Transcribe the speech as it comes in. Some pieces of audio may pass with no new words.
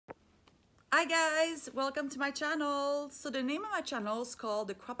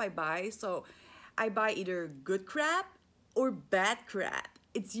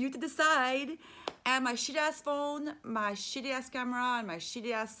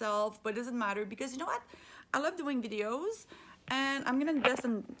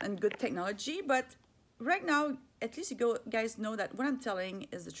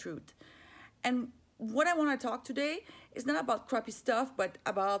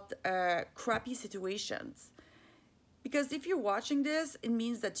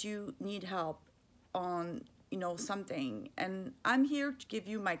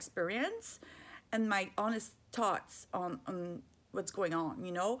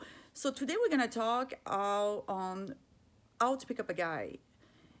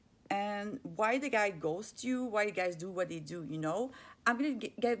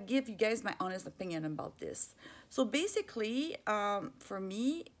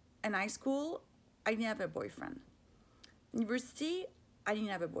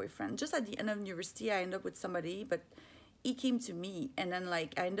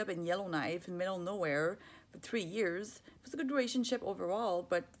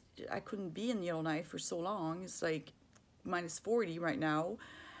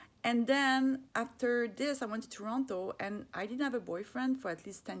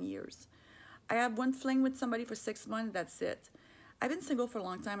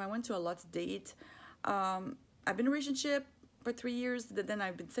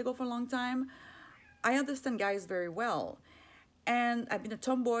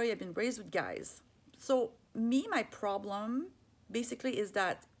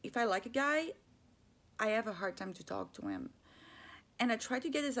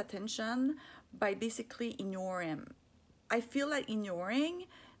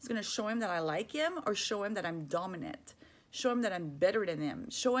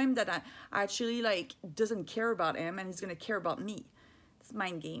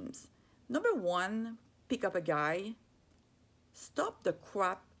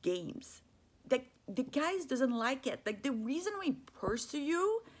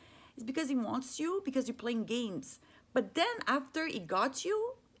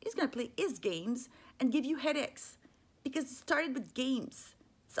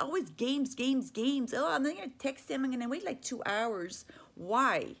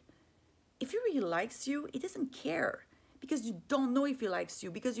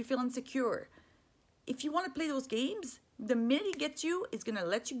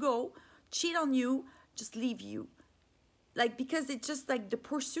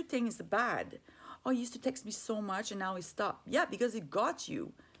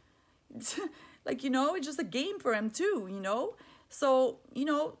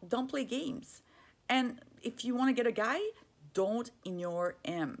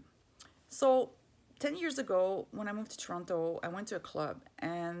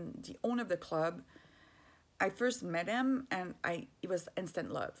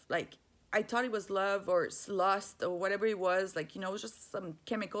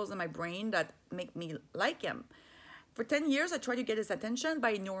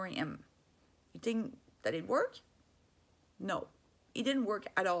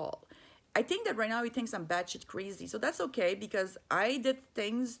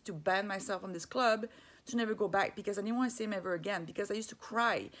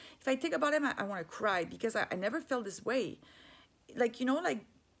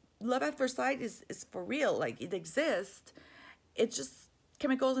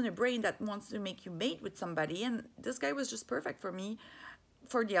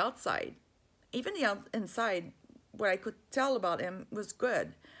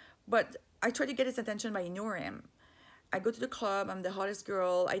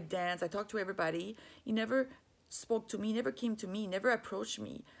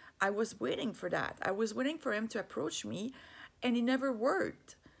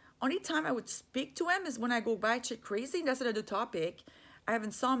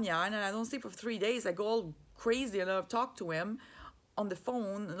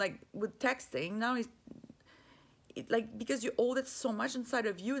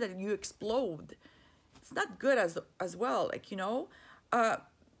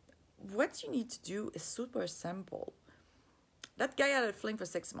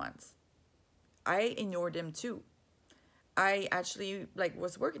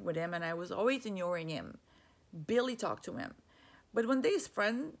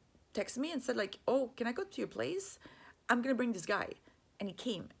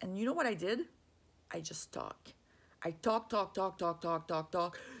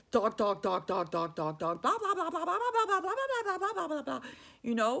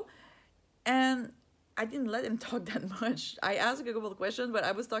And I didn't let him talk that much. I asked a couple of questions, but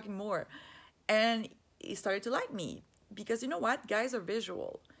I was talking more. And he started to like me because you know what? Guys are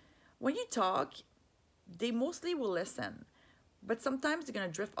visual. When you talk, they mostly will listen, but sometimes they're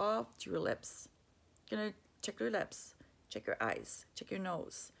gonna drift off to your lips. You're gonna check your lips, check your eyes, check your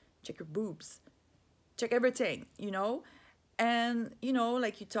nose, check your boobs, check everything, you know? And you know,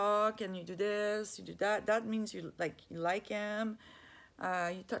 like you talk and you do this, you do that. That means you like him.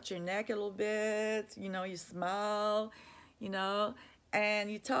 You touch your neck a little bit, you know, you smile, you know,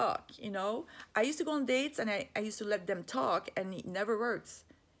 and you talk, you know. I used to go on dates and I used to let them talk and it never works.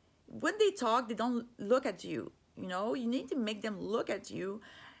 When they talk, they don't look at you, you know. You need to make them look at you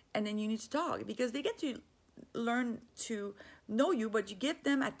and then you need to talk because they get to learn to know you, but you give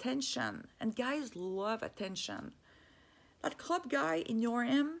them attention. And guys love attention. That club guy, ignore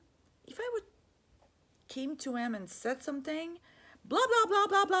him. If I would came to him and said something, blah, blah, blah,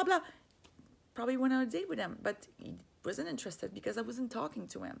 blah, blah, blah, probably went on a date with him, but he wasn't interested because I wasn't talking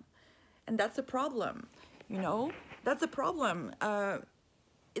to him. And that's a problem, you know? That's a problem.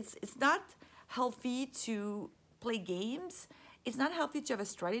 It's not healthy to play games. It's not healthy to have a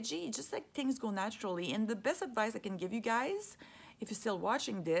strategy. It's just like things go naturally. And the best advice I can give you guys, if you're still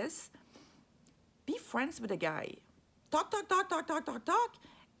watching this, be friends with a guy. Talk, talk, talk, talk, talk, talk, talk.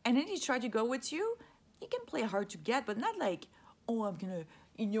 And then he try to go with you. You can play hard to get, but not like, oh, I'm gonna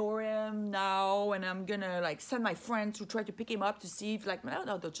ignore him now and I'm gonna like send my friends to try to pick him up to see if like,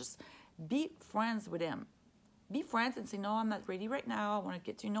 no, just be friends with him. Be friends and say, no, I'm not ready right now. I want to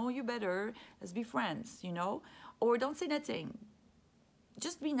get to know you better. Let's be friends, you know? Or don't say nothing.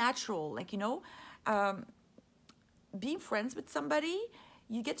 Just be natural, like, you know? Being friends with somebody,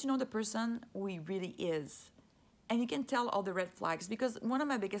 you get to know the person who he really is. And you can tell all the red flags because one of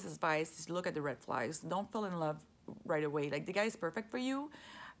my biggest advice is look at the red flags. Don't fall in love right away. Like the guy is perfect for you.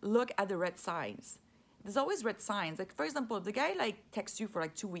 Look at the red signs. There's always red signs. Like for example, if the guy like texts you for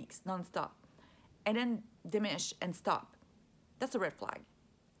like 2 weeks nonstop and then diminish and stop, that's a red flag.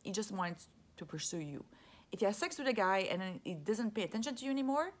 He just wants to pursue you. If you have sex with a guy and then he doesn't pay attention to you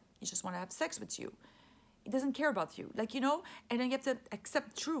anymore, he just want to have sex with you. He doesn't care about you. Like, you know, and then you have to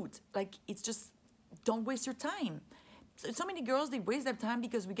accept truth. Like it's just, don't waste your time. So many girls, they waste their time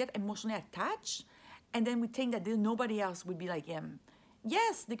because we get emotionally attached and then we think that nobody else would be like him.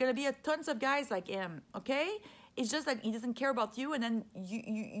 Yes, there are gonna be tons of guys like him, okay? It's just that he doesn't care about you and then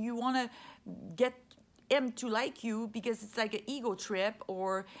you wanna get him to like you because it's like an ego trip,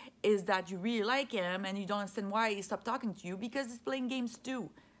 or is that you really like him and you don't understand why he stopped talking to you because he's playing games too.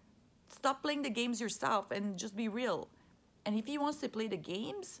 Stop playing the games yourself and just be real. And if he wants to play the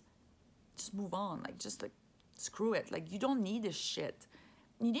games, just move on. Like, just like, screw it. Like, you don't need this shit.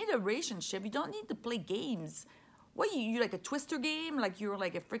 You need a relationship. You don't need to play games. What, you like a Twister game? Like, you're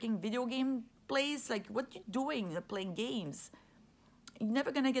like a freaking video game place? Like, what you doing playing games? You're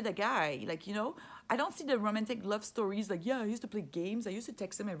never gonna get a guy. Like, you know, I don't see the romantic love stories. Like, yeah, I used to play games. I used to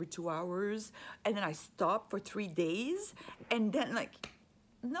text him every 2 hours. And then I stopped for 3 days. And then, like,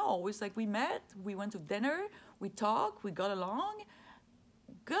 no. It's like we met. We went to dinner. We talked. We got along.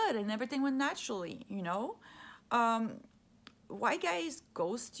 Good, and everything went naturally, you know? Why guys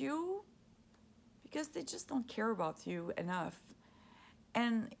ghost you? Because they just don't care about you enough.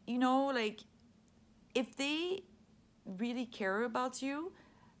 And, you know, like, if they really care about you,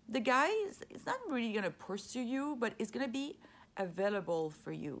 the guy is not really going to pursue you, but is going to be available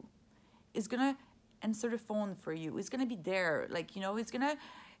for you. Is going to answer the phone for you. Is going to be there. Like, you know, it's going to,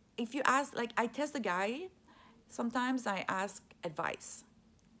 if you ask, like, I test the guy, sometimes I ask advice.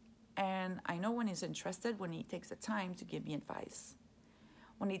 And I know when he's interested, when he takes the time to give me advice.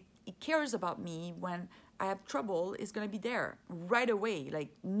 When he cares about me, when I have trouble, he's going to be there right away. Like,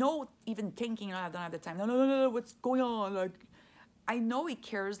 no even thinking, oh, I don't have the time. No, what's going on? Like, I know he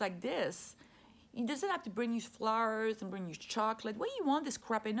cares like this. He doesn't have to bring you flowers and bring you chocolate. What do you want this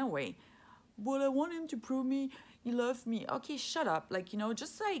crap anyway? Well, I want him to prove me he loves me. Okay, shut up. Like, you know,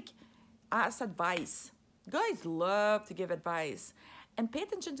 just like ask advice. Guys love to give advice. And pay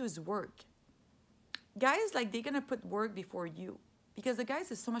attention to his work. Guys, like, they're going to put work before you. Because the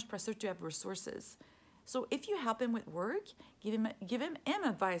guys is so much pressure to have resources. So if you help him with work, give him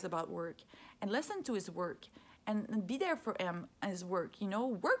advice about work. And listen to his work. And be there for him and his work. You know,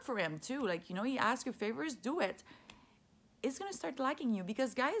 work for him too. Like, you know, he asks you favors, do it. It's going to start liking you.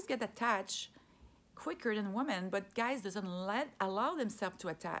 Because guys get attached quicker than women. But guys doesn't allow themselves to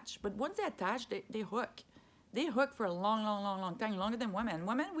attach. But once they attach, they hook. They hook for a long time, longer than women.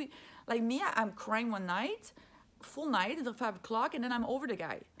 Women, like me, I'm crying one night, full night until 5 o'clock, and then I'm over the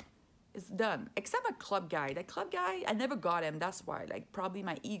guy. It's done. Except a club guy. That club guy, I never got him. That's why. Like, probably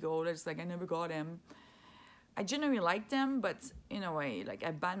my ego. It's like, I never got him. I genuinely liked him, but in a way, like,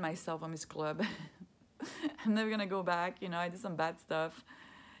 I banned myself from his club. I'm never gonna go back. You know, I did some bad stuff.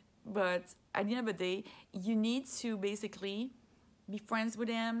 But at the end of the day, you need to basically be friends with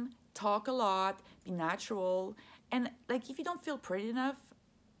him, talk a lot, be natural. And, like, if you don't feel pretty enough,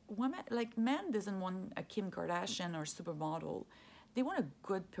 women, like, men doesn't want a Kim Kardashian or supermodel. They want a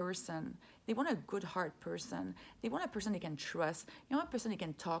good person. They want a good heart person. They want a person they can trust. You want a person they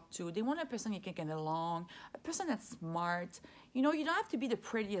can talk to. They want a person you can get along. A person that's smart. You know, you don't have to be the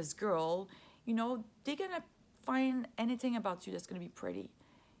prettiest girl. You know, they're gonna find anything about you that's gonna be pretty.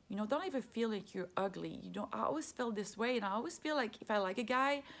 You know, don't ever feel like you're ugly. You know, I always felt this way, and I always feel like if I like a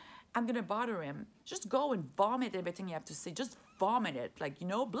guy, I'm gonna bother him. Just go and vomit everything you have to say. Just vomit it, like, you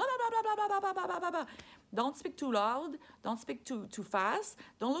know, blah blah blah blah blah blah blah blah blah blah. Don't speak too loud. Don't speak too fast.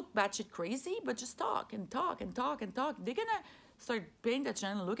 Don't look batshit crazy, but just talk and talk and talk and talk. They're gonna start paying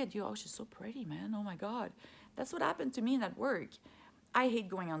attention and look at you. Oh, she's so pretty, man. Oh my God, that's what happened to me in that work. I hate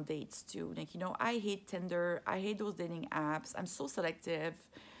going on dates too. Like, you know, I hate Tinder. I hate those dating apps. I'm so selective.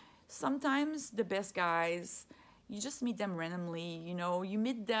 Sometimes the best guys, you just meet them randomly, you know, you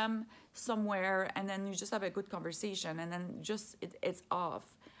meet them somewhere and then you just have a good conversation and then just it's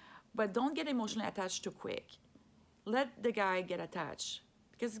off. But don't get emotionally attached too quick. Let the guy get attached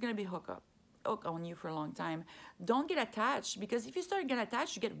because it's gonna be hook on you for a long time. Don't get attached because if you start getting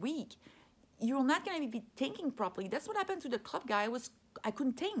attached, you get weak. You're not gonna be thinking properly. That's what happened to the club guy. I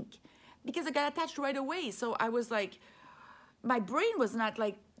couldn't think because I got attached right away. So I was like, my brain was not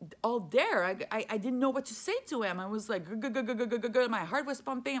like all there. I didn't know what to say to him. I was like, my heart was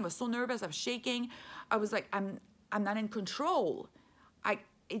pumping. I was so nervous. I was shaking. I was like, I'm not in control.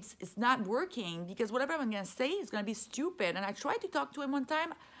 It's not working because whatever I'm gonna say is gonna be stupid. And I tried to talk to him one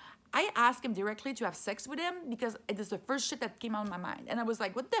time. I asked him directly to have sex with him because it is the first shit that came out of my mind. And I was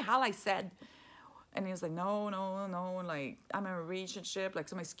like, what the hell I said? And he was like, no, like, I'm in a relationship, like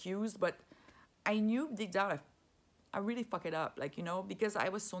some excuse. But I knew deep down I really fuck it up, like, you know, because I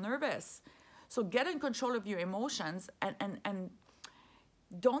was so nervous. So get in control of your emotions and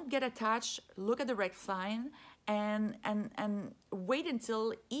don't get attached. Look at the red sign and wait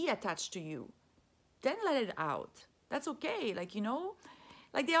until he attached to you. Then let it out. That's okay. Like, you know,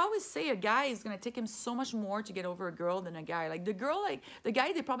 like they always say a guy is going to take him so much more to get over a girl than a guy. Like the girl, like the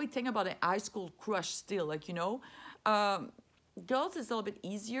guy, they probably think about a high school crush still, like, you know. Girls is a little bit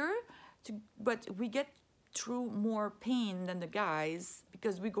easier but we get through more pain than the guys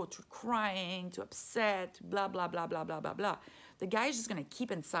because we go through crying, to upset, blah, blah, blah, blah, blah, blah, blah. The guy is just going to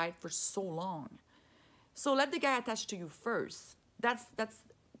keep inside for so long. So let the guy attach to you first. That's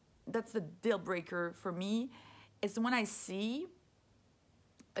the deal breaker for me. It's when I see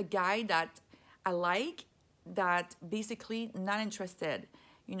a guy that I like that basically not interested.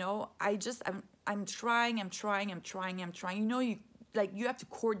 You know, I'm trying. You know, you have to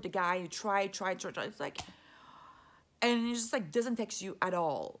court the guy. You try. It's like, and it just like doesn't text you at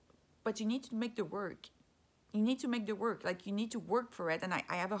all. But you need to make the work. You need to make the work. Like you need to work for it. And I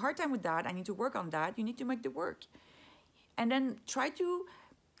have a hard time with that. I need to work on that. You need to make the work. And then try to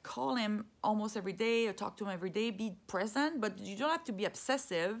call him almost every day or talk to him every day. Be present, but you don't have to be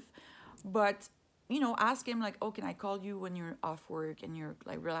obsessive. But, you know, ask him like, oh, can I call you when you're off work and you're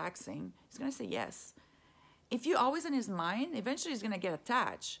like relaxing? He's going to say yes. If you're always in his mind, eventually he's going to get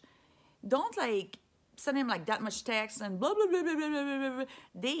attached. Don't like send him like that much text and blah, blah, blah, blah, blah, blah, blah.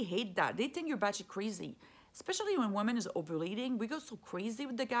 They hate that. They think you're batshit crazy. Especially when women is ovulating. We go so crazy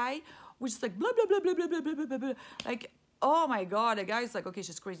with the guy. We're just like blah, blah, blah, blah, blah, blah, blah, blah, blah. Like, oh my God, the guy's like, okay,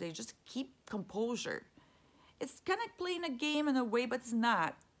 she's crazy. Just keep composure. It's kind of playing a game in a way, but it's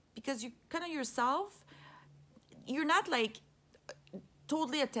not. Because you kind of yourself, you're not like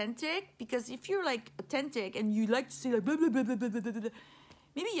totally authentic. Because if you're like authentic and you like to say like blah, blah, blah, blah, blah, blah, blah,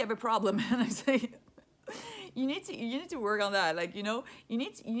 maybe you have a problem. And I say, you need to work on that. Like, you know, you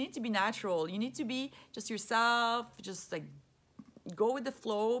need to be natural. You need to be just yourself, just like go with the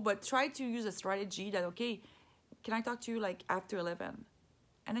flow, but try to use a strategy that, okay, can I talk to you like after 11?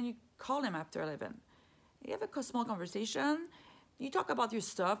 And then you call him after 11. You have a small conversation. You talk about your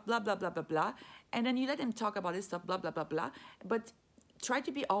stuff, blah, blah, blah, blah, blah. And then you let him talk about his stuff, blah, blah, blah, blah. But try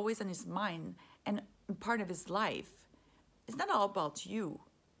to be always in his mind and part of his life. It's not all about you.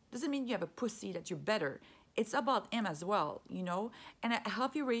 Doesn't mean you have a pussy that you're better. It's about him as well, you know? And a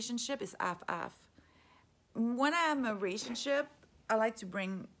healthy relationship is half-half. When I'm in a relationship, I like to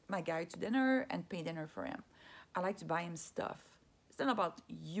bring my guy to dinner and pay dinner for him. I like to buy him stuff. It's not about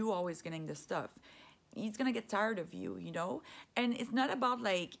you always getting the stuff. He's gonna get tired of you, you know? And it's not about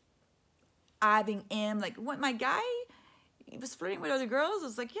like having him. Like when my guy, he was flirting with other girls, I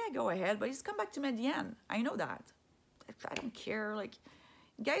was like, yeah, go ahead. But he's come back to me at the end. I know that. I don't care. Like,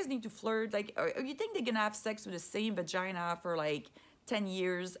 guys need to flirt. Like, or you think they're gonna have sex with the same vagina for like 10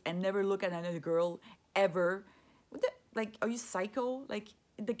 years and never look at another girl ever? Like, are you psycho? Like,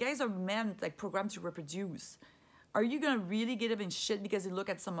 the guys are meant, like, programmed to reproduce. Are you gonna really get up in shit because you look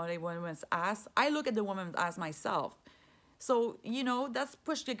at some other woman's ass? I look at the woman's ass myself. So, you know, that's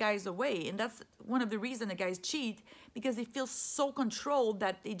push the guys away. And that's one of the reasons the guys cheat, because they feel so controlled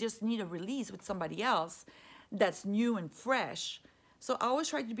that they just need a release with somebody else that's new and fresh. So I always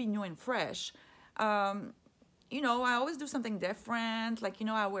try to be new and fresh. You know, I always do something different. Like, you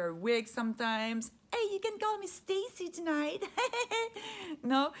know, I wear a wig sometimes. Hey, you can call me Stacy tonight.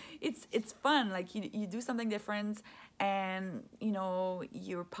 No, it's fun. Like, you do something different, and, you know,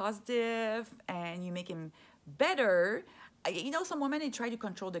 you're positive and you make him better. You know, some women, they try to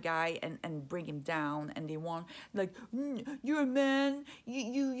control the guy and bring him down, and they want, like, you're a man,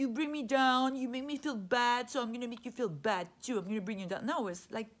 you bring me down, you make me feel bad, so I'm gonna make you feel bad too, I'm gonna bring you down. No, it's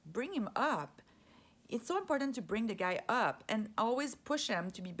like, bring him up. It's so important to bring the guy up and always push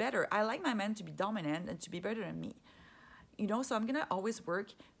him to be better. I like my man to be dominant and to be better than me. You know, so I'm gonna always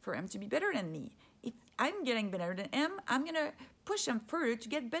work for him to be better than me. If I'm getting better than him, I'm gonna push him further to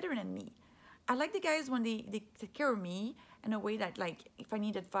get better than me. I like the guys when they take care of me in a way that, like, if I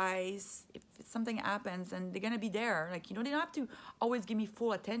need advice, if something happens, and they're gonna be there. Like, you know, they don't have to always give me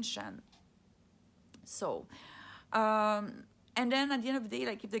full attention. So, and then at the end of the day,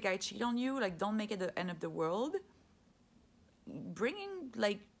 like, if the guy cheat on you, like, don't make it the end of the world. Bring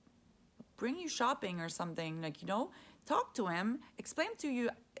you shopping or something, like, you know, talk to him, explain to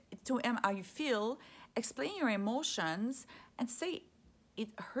him how you feel, explain your emotions, and say, it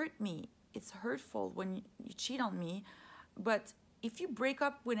hurt me. It's hurtful when you cheat on me. But if you break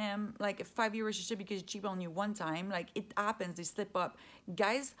up with him, like a 5-year relationship, because he cheated on you one time, like, it happens, they slip up.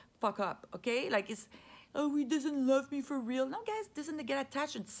 Guys fuck up, okay? Like, it's, oh, he doesn't love me for real. No, guys, doesn't get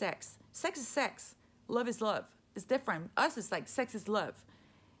attached to sex. Sex is sex. Love is love. It's different. Us, it's like, sex is love.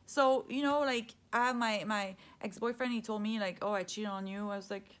 So, you know, like, I have my ex-boyfriend, he told me, like, oh, I cheated on you. I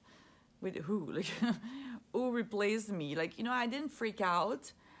was like, with who? Like, who replaced me? Like, you know, I didn't freak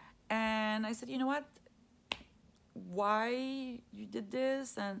out. And I said, you know what? Why you did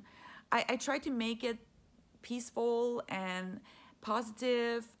this? And I tried to make it peaceful and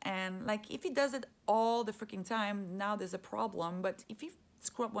positive. And, like, if he does it all the freaking time, now there's a problem. But if he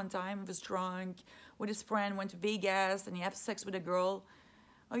screw up one time, was drunk with his friend, went to Vegas, and he have sex with a girl,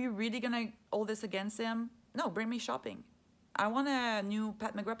 are you really gonna hold this against him? No, bring me shopping. I want a new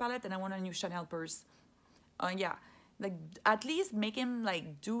Pat McGrath palette, and I want a new Chanel purse. Yeah. Like, at least make him,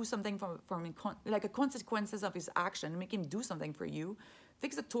 like, do something for me, like, a consequences of his action. Make him do something for you.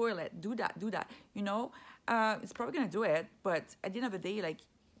 Fix the toilet. Do that. You know, it's probably gonna do it, but at the end of the day, like,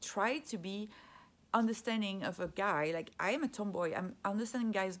 try to be understanding of a guy. Like, I am a tomboy. I'm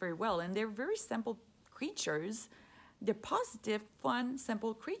understanding guys very well, and they're very simple creatures. They're positive, fun,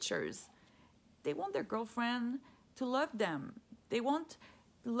 simple creatures. They want their girlfriend to love them. They want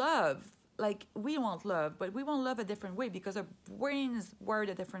love. Like, we want love, but we want love a different way because our brain is wired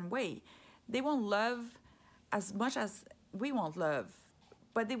a different way. They want love as much as we want love,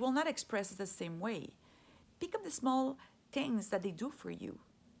 but they will not express it the same way. Pick up the small things that they do for you.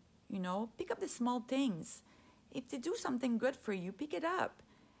 You know, pick up the small things. If they do something good for you, pick it up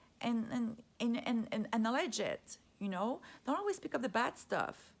and acknowledge it. You know, don't always pick up the bad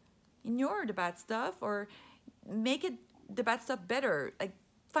stuff. Ignore the bad stuff, or make it the bad stuff better. Like,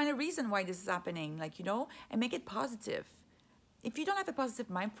 find a reason why this is happening, like, you know, and make it positive. If you don't have a positive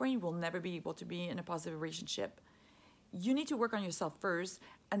mind frame, you will never be able to be in a positive relationship. You need to work on yourself first,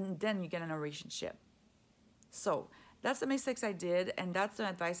 and then you get in a relationship. So that's the mistakes I did, and that's the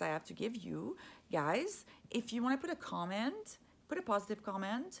advice I have to give you guys. If you want to put a comment, put a positive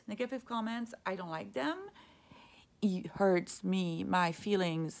comment. Negative comments, I don't like them. It hurts me. My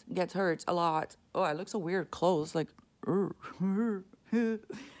feelings get hurt a lot. Oh, I look so weird close, like,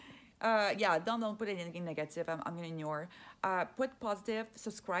 yeah, don't put anything negative. I'm gonna ignore. Put positive.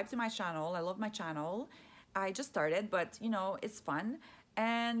 Subscribe to my channel. I love my channel. I just started, but, you know, it's fun.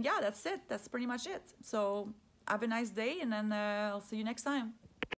 And yeah, that's it. That's pretty much it. So have a nice day, and then I'll see you next time.